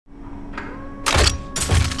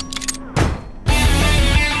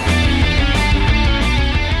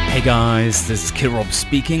Hey guys, this is Rob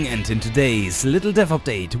speaking, and in today's little dev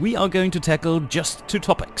update we are going to tackle just two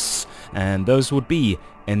topics, and those would be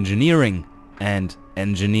engineering and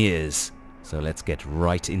engineers. So let's get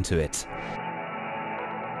right into it.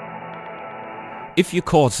 If you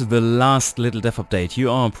caught the last little dev update,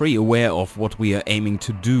 you are pretty aware of what we are aiming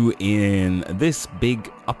to do in this big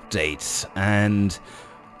update, and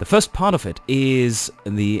the first part of it is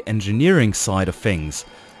the engineering side of things.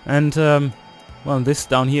 And well, this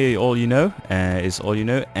down here is all you know,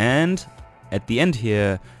 and at the end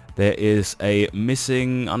here there is a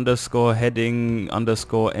missing underscore heading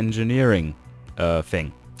underscore engineering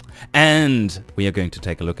thing, and we are going to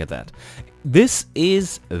take a look at that. This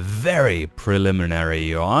is very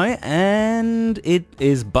preliminary UI, and it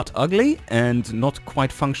is but ugly and not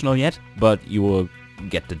quite functional yet, but you will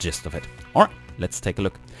get the gist of it. Alright, let's take a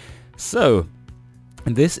look. So,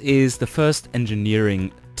 this is the first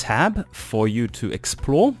engineering tab for you to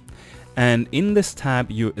explore, and in this tab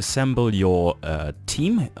you assemble your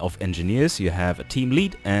team of engineers. You have a team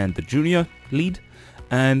lead and the junior lead,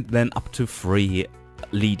 and then up to 3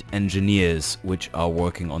 lead engineers which are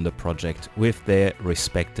working on the project with their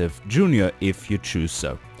respective junior if you choose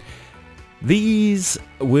so. These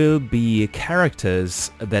will be characters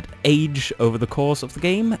that age over the course of the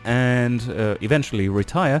game and eventually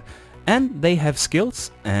retire, and they have skills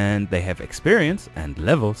and they have experience and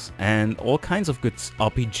levels and all kinds of good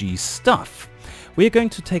RPG stuff. We are going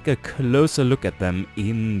to take a closer look at them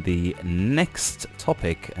in the next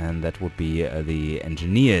topic, and that would be the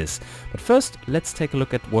engineers. But first, let's take a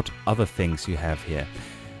look at what other things you have here.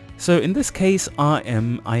 So in this case I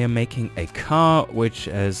am making a car which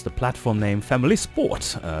has the platform name Family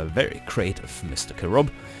Sport. Very creative, Mr. Rob.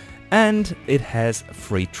 And it has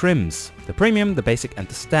 3 trims: the premium, the basic and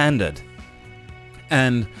the standard.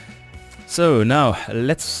 And so now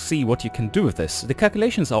let's see what you can do with this. The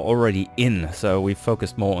calculations are already in, so we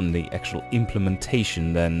focused more on the actual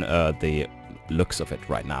implementation than the looks of it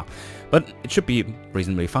right now. But it should be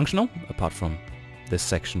reasonably functional, apart from this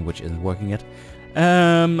section which isn't working yet.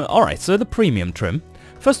 Alright, so the premium trim.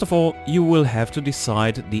 First of all, you will have to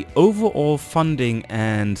decide the overall funding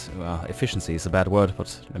and, well, efficiency is a bad word,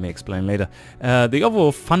 but let me explain later. The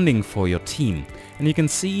overall funding for your team. And you can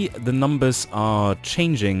see the numbers are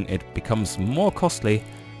changing. It becomes more costly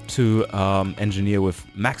to engineer with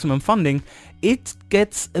maximum funding. It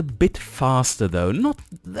gets a bit faster though, not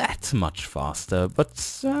that much faster,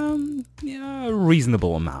 but yeah, a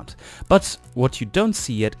reasonable amount. But what you don't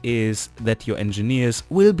see yet is that your engineers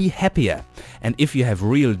will be happier. And if you have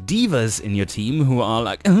real divas in your team who are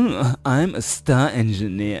like, oh, I'm a star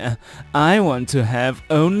engineer, I want to have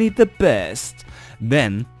only the best,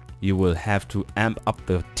 then you will have to amp up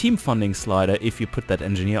the team funding slider if you put that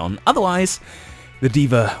engineer on. Otherwise, the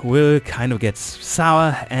diva will kind of get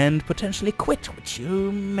sour and potentially quit, which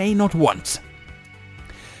you may not want.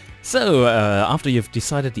 So, after you've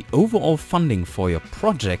decided the overall funding for your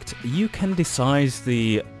project, you can decide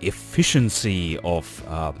the efficiency of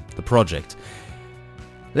the project.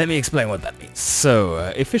 Let me explain what that means.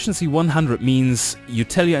 So, efficiency 100 means you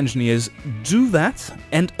tell your engineers, do that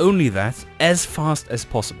and only that as fast as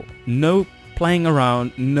possible. No playing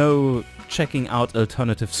around, no checking out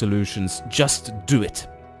alternative solutions, just do it.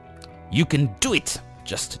 You can do it,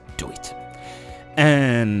 just do it.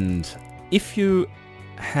 And if you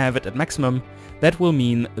have it at maximum, that will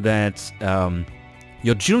mean that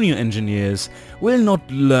your junior engineers will not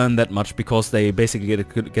learn that much, because they basically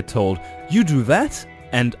get told, you do that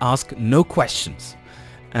and ask no questions.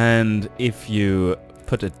 And if you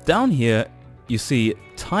put it down here, you see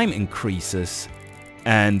time increases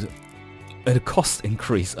and the cost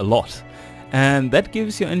increase a lot. And that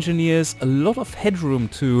gives your engineers a lot of headroom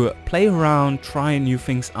to play around, try new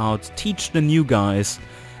things out, teach the new guys,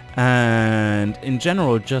 and in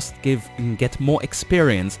general just get more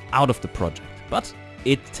experience out of the project. But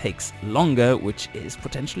it takes longer, which is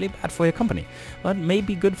potentially bad for your company, but may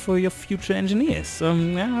be good for your future engineers. So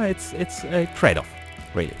yeah, it's a trade-off,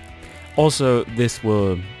 really. Also, this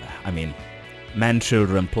will, I mean,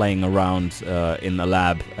 man-children playing around in a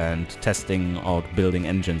lab and testing out building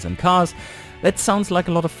engines and cars. That sounds like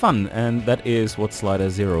a lot of fun, and that is what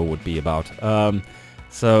Slider 0 would be about.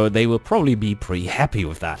 So they will probably be pretty happy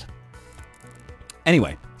with that.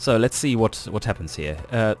 Anyway, so let's see what happens here.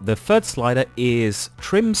 The third slider is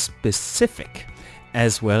trim specific,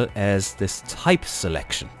 as well as this type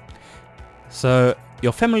selection. So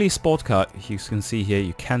your family sport car, you can see here,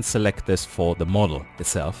 you can select this for the model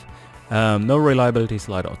itself. No reliability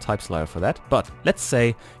slider or type slider for that, but let's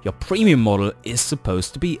say your premium model is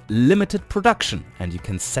supposed to be limited production, and you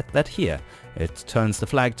can set that here. It turns the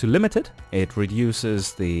flag to limited, it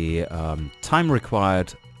reduces the time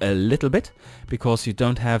required a little bit, because you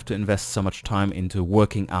don't have to invest so much time into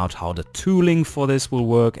working out how the tooling for this will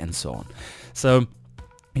work and so on. So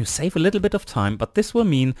you save a little bit of time, but this will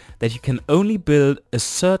mean that you can only build a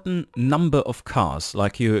certain number of cars.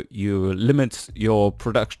 Like you limit your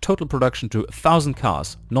total production to 1,000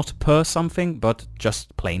 cars, not per something, but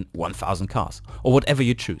just plain 1,000 cars, or whatever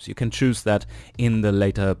you choose. You can choose that in the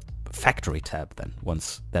later factory tab then,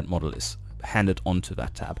 once that model is handed onto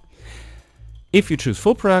that tab. If you choose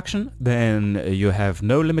full production, then you have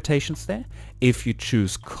no limitations there. If you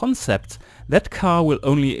choose concept, that car will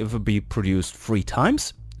only ever be produced 3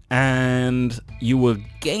 times, and you will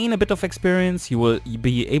gain a bit of experience, you will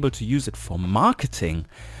be able to use it for marketing,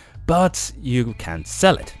 but you can't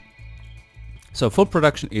sell it. So full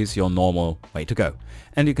production is your normal way to go.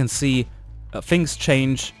 And you can see things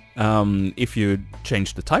change if you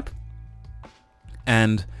change the type,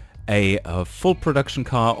 and a full production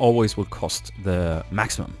car always will cost the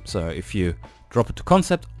maximum. So if you drop it to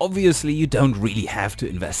concept, obviously you don't really have to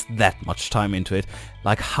invest that much time into it.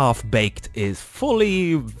 Like half-baked is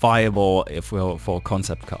fully viable for a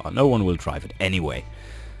concept car. No one will drive it anyway.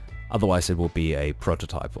 Otherwise it will be a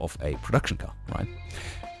prototype of a production car, right?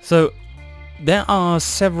 So there are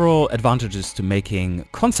several advantages to making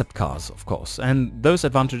concept cars, of course, and those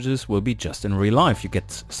advantages will be just in real life. You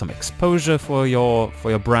get some exposure for your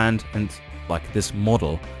brand, and like this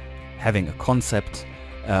model, having a concept,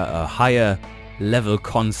 a higher level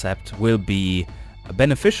concept, will be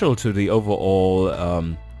beneficial to the overall,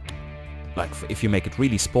 like if you make it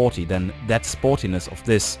really sporty, then that sportiness of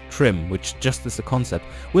this trim, which just is a concept,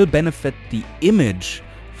 will benefit the image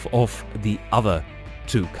of the other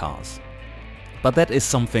 2 cars. But that is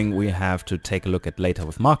something we have to take a look at later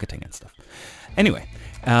with marketing and stuff. Anyway,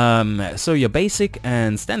 so your basic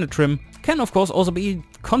and standard trim can of course also be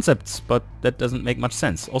concepts, but that doesn't make much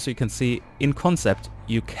sense. Also, you can see in concept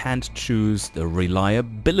you can't choose the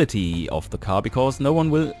reliability of the car because no one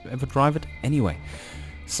will ever drive it anyway.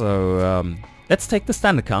 So let's take the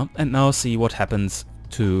standard car and now see what happens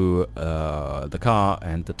to the car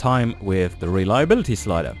and the time with the reliability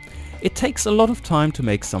slider. It takes a lot of time to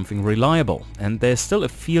make something reliable, and there's still a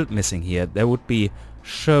field missing here. There would be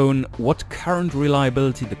shown what current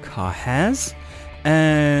reliability the car has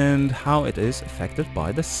and how it is affected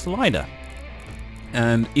by the slider.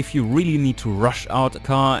 And if you really need to rush out a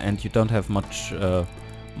car and you don't have much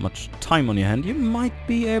time on your hand, you might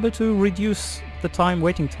be able to reduce the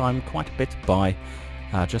waiting time quite a bit by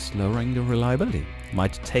just lowering the reliability.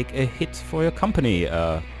 Might take a hit for your company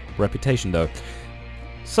reputation though.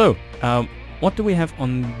 So, what do we have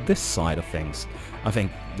on this side of things? I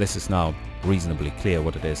think this is now reasonably clear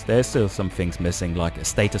what it is. There's still some things missing, like a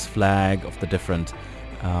status flag of the different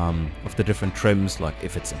trims, like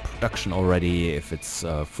if it's in production already, if it's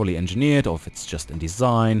fully engineered, or if it's just in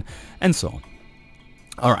design, and so on.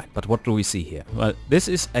 Alright, but what do we see here? Well, this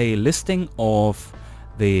is a listing of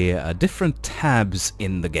the different tabs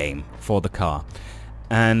in the game for the car,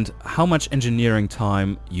 and how much engineering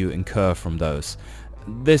time you incur from those.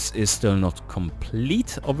 This is still not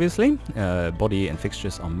complete, obviously. Body and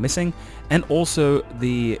fixtures are missing, and also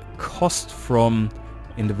the cost from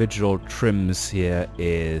individual trims here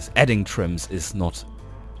adding trims is not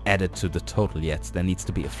added to the total yet. There needs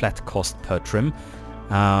to be a flat cost per trim.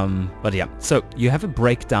 But yeah, so you have a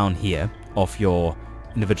breakdown here of your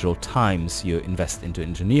individual times you invest into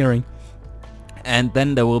engineering, and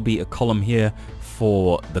then there will be a column here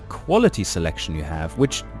for the quality selection you have,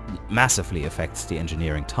 which massively affects the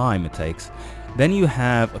engineering time it takes. Then you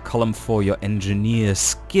have a column for your engineer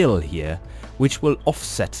skill here, which will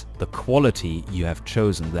offset the quality you have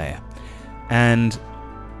chosen there. And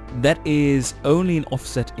that is only an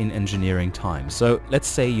offset in engineering time. So let's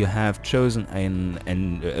say you have chosen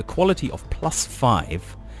a quality of +5,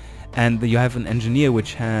 and you have an engineer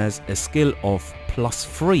which has a skill of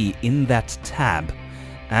 +3 in that tab.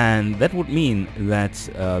 And that would mean that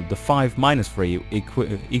the 5 minus 3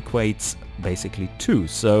 equates basically 2.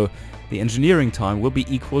 So the engineering time will be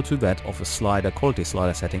equal to that of a quality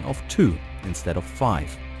slider setting of 2 instead of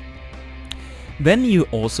 5. Then you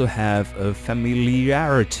also have a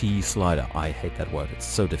familiarity slider. I hate that word, it's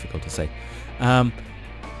so difficult to say.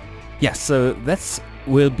 Yeah, so that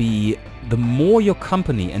will be the more your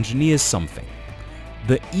company engineers something,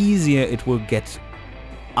 the easier it will get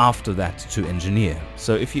after that to engineer.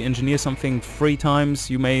 So if you engineer something 3 times,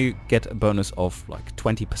 you may get a bonus of like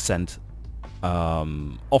 20%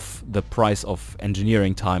 off the price of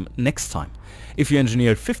engineering time next time. If you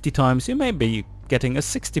engineer 50 times, you may be getting a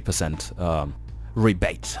 60%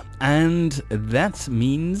 rebate, and that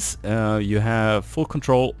means you have full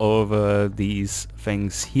control over these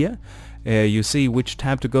things here. You see which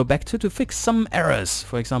tab to go back to fix some errors.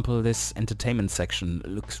 For example, this entertainment section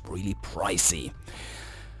looks really pricey.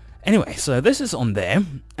 Anyway, so this is on there,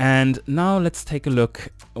 and now let's take a look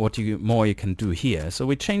what more you can do here. So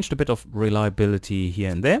we changed a bit of reliability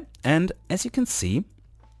here and there, and as you can see,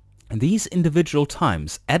 these individual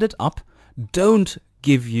times added up don't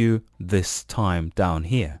give you this time down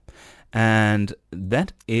here, and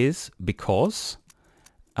that is because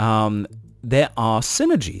there are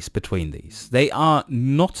synergies between these. They are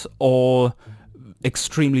not all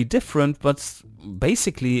extremely different, but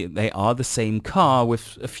basically they are the same car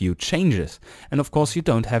with a few changes. And of course you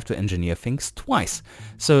don't have to engineer things twice.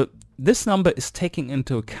 So this number is taking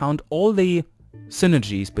into account all the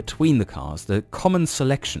synergies between the cars, the common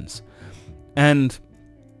selections. And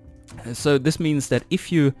so this means that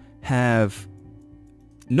if you have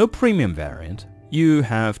no premium variant, you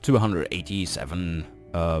have 287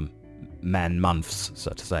 man-months,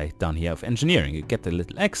 so to say, down here of engineering. You get the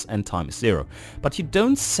little X and time is 0. But you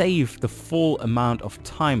don't save the full amount of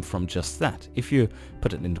time from just that. If you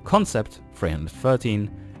put it into concept,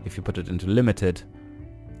 313. If you put it into limited,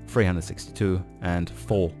 362, and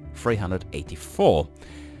full, 384.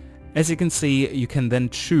 As you can see, you can then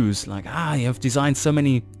choose, like, you have designed so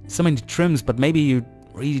many trims, but maybe you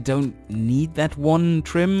really don't need that one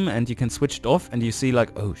trim, and you can switch it off, and you see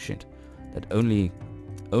like, oh shit, that only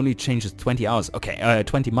changes 20 hours. Okay,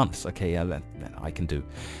 20 months. Okay, yeah, that I can do.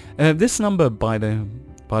 This number, by the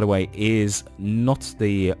way, is not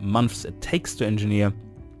the months it takes to engineer,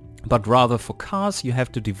 but rather for cars you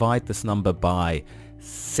have to divide this number by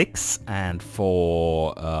 6, and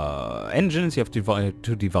for engines you have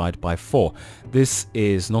to divide by 4. This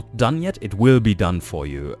is not done yet. It will be done for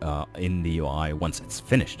you in the UI once it's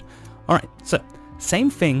finished. Alright, so same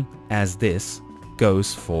thing as this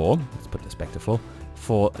goes for, let's put this back to full,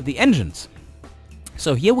 for the engines.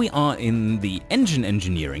 So here we are in the engine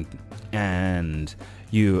engineering, and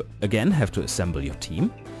you again have to assemble your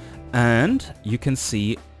team, and you can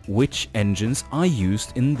see which engines are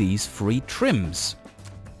used in these 3 trims.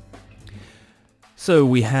 So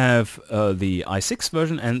we have the i6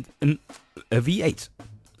 version and a V8,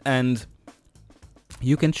 and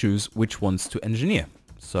you can choose which ones to engineer.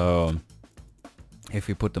 So if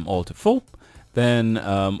we put them all to full, then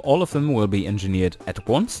all of them will be engineered at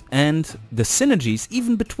once, and the synergies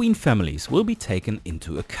even between families will be taken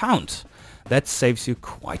into account. That saves you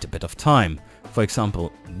quite a bit of time. For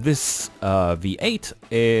example, this V8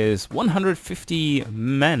 is 150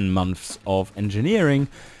 man-months of engineering,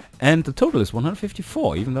 and the total is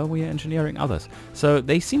 154, even though we are engineering others. So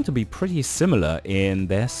they seem to be pretty similar in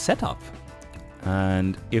their setup.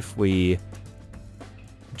 And if we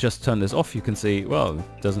just turn this off, you can see, well,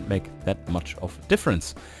 it doesn't make that much of a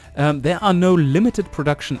difference. There are no limited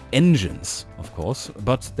production engines, of course,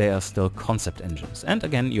 but they are still concept engines. And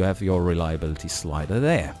again, you have your reliability slider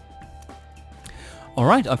there.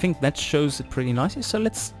 Alright, I think that shows it pretty nicely, so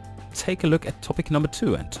let's take a look at topic number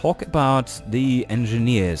 2 and talk about the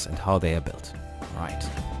engineers and how they are built. Right.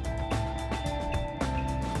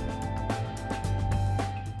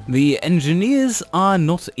 The engineers are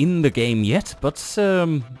not in the game yet, but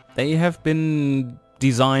they have been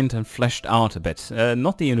designed and fleshed out a bit.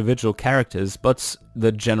 Not the individual characters, but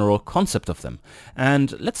the general concept of them.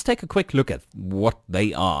 And let's take a quick look at what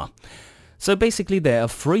they are. So basically there are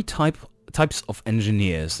 3 types of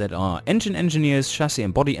engineers that are engine engineers, chassis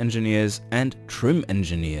and body engineers, and trim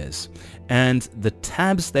engineers. And the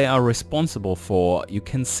tabs they are responsible for you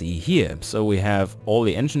can see here. So we have all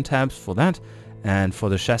the engine tabs for that, and for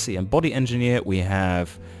the chassis and body engineer we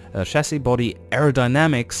have chassis, body,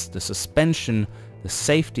 aerodynamics, the suspension, the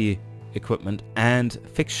safety equipment, and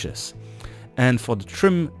fixtures. And for the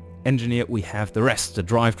trim engineer we have the rest, the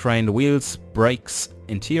drivetrain, the wheels, brakes,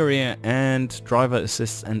 interior, and driver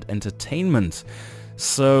assist and entertainment.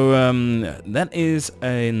 So that is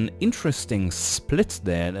an interesting split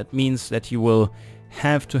there. That means that you will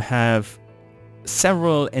have to have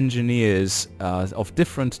several engineers of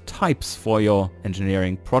different types for your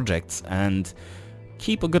engineering projects, and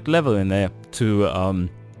keep a good level in there to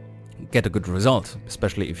get a good result,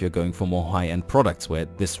 especially if you're going for more high-end products where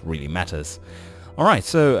this really matters. Alright,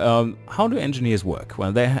 so how do engineers work?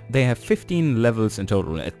 Well, they have 15 levels in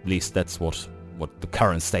total, at least that's what the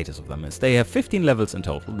current status of them is. They have 15 levels in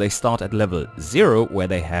total. They start at level 0, where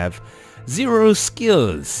they have 0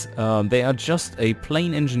 skills. They are just a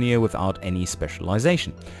plain engineer without any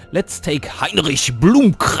specialization. Let's take Heinrich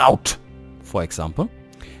Blumkraut, for example.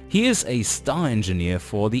 He is a star engineer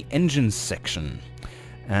for the engine section,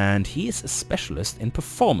 and he is a specialist in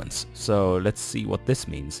performance. So let's see what this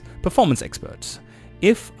means. Performance expert.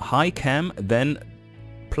 If high cam, then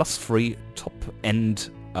 +3 top end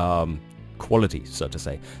quality, so to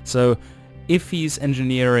say. So if he's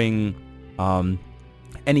engineering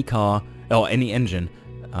any car or any engine,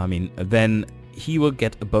 then he will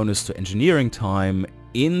get a bonus to engineering time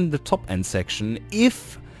in the top end section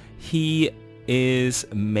if he is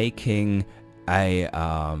making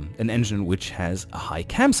an engine which has a high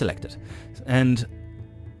cam selected. And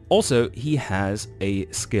also he has a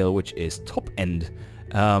skill which is top end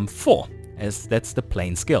 4, as that's the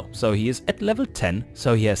plain skill. So he is at level 10,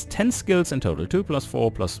 so he has 10 skills in total, 2 +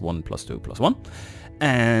 4 + 1 + 2 + 1.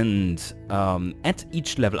 And at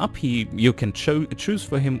each level up, you can choose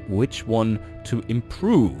for him which one to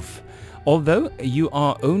improve. Although you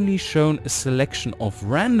are only shown a selection of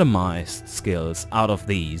randomized skills out of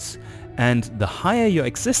these, and the higher your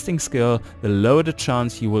existing skill, the lower the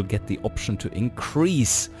chance you will get the option to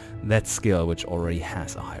increase that skill which already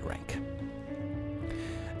has a high rank.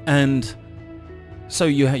 And so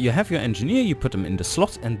you have your engineer, you put them in the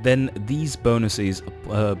slot, and then these bonuses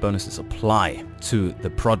apply to the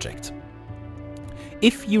project.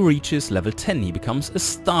 If he reaches level 10, he becomes a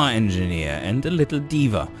star engineer and a little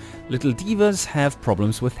diva. Little divas have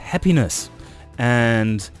problems with happiness,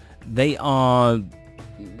 and they are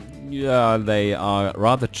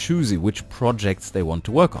rather choosy which projects they want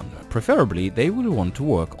to work on. Preferably, they will want to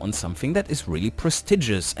work on something that is really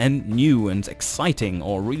prestigious and new and exciting,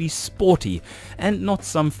 or really sporty, and not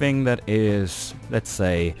something that is, let's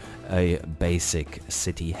say, a basic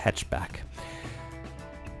city hatchback.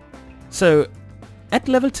 So at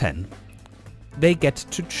level 10, they get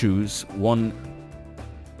to choose one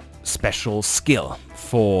special skill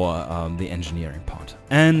for the engineering part.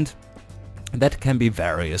 And that can be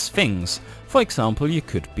various things. For example, you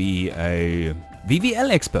could be a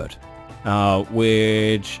VVL expert,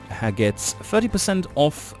 which gets 30%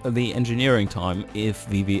 off the engineering time if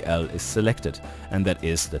VVL is selected, and that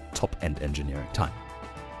is the top-end engineering time.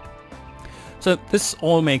 So this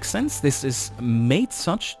all makes sense. This is made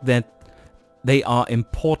such that they are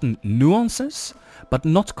important nuances, but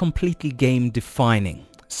not completely game-defining.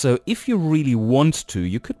 So if you really want to,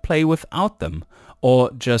 you could play without them,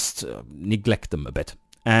 or just neglect them a bit.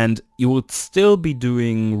 And you will still be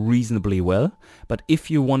doing reasonably well, but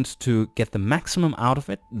if you want to get the maximum out of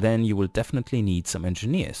it, then you will definitely need some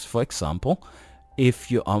engineers. For example,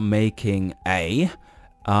 if you are making a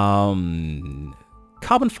carbon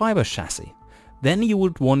fiber chassis, then you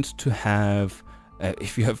would want to have,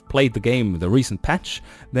 if you have played the game, the recent patch,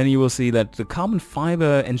 then you will see that the carbon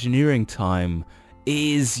fiber engineering time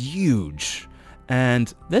is huge.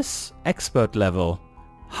 And this expert level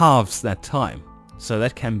halves that time, so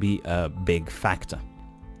that can be a big factor.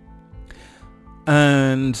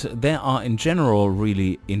 And there are in general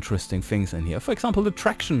really interesting things in here. For example, the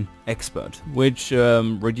traction expert, which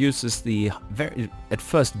reduces the at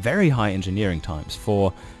first very high engineering times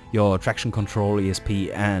for your traction control,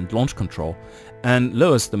 ESP and launch control, and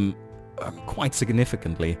lowers them quite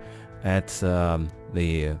significantly at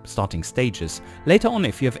the starting stages. Later on,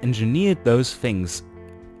 if you have engineered those things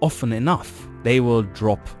often enough, they will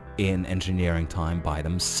drop in engineering time by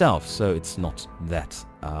themselves, so it's not that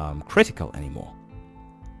critical anymore.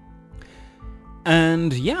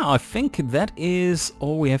 And yeah, I think that is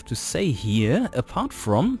all we have to say here, apart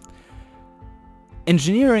from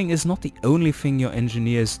engineering is not the only thing your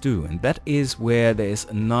engineers do, and that is where there is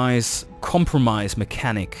a nice compromise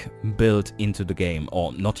mechanic built into the game,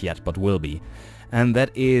 or not yet, but will be. And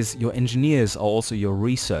that is, your engineers are also your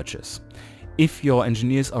researchers. If your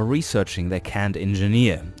engineers are researching, they can't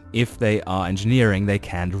engineer. If they are engineering, they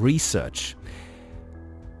can't research.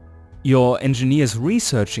 Your engineers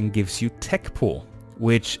researching gives you tech pool,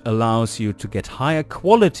 which allows you to get higher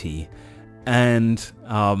quality and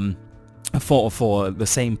for the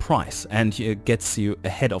same price, and it gets you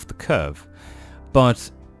ahead of the curve.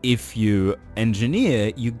 But if you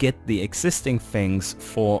engineer, you get the existing things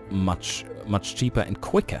for much cheaper and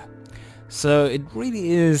quicker. So it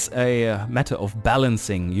really is a matter of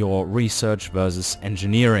balancing your research versus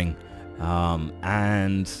engineering,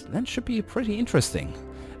 and that should be pretty interesting.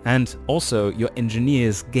 And also, your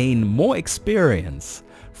engineers gain more experience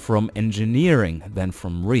from engineering than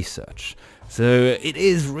from research. So it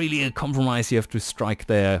is really a compromise you have to strike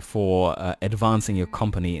there for advancing your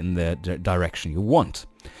company in the direction you want.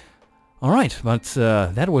 Alright, but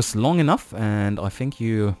that was long enough, and I think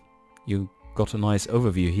you you got a nice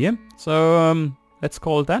overview here. So let's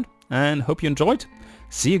call it that, and hope you enjoyed.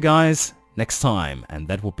 See you guys next time, and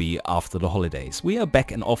that will be after the holidays. We are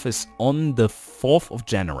back in office on the 4th of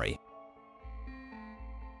January.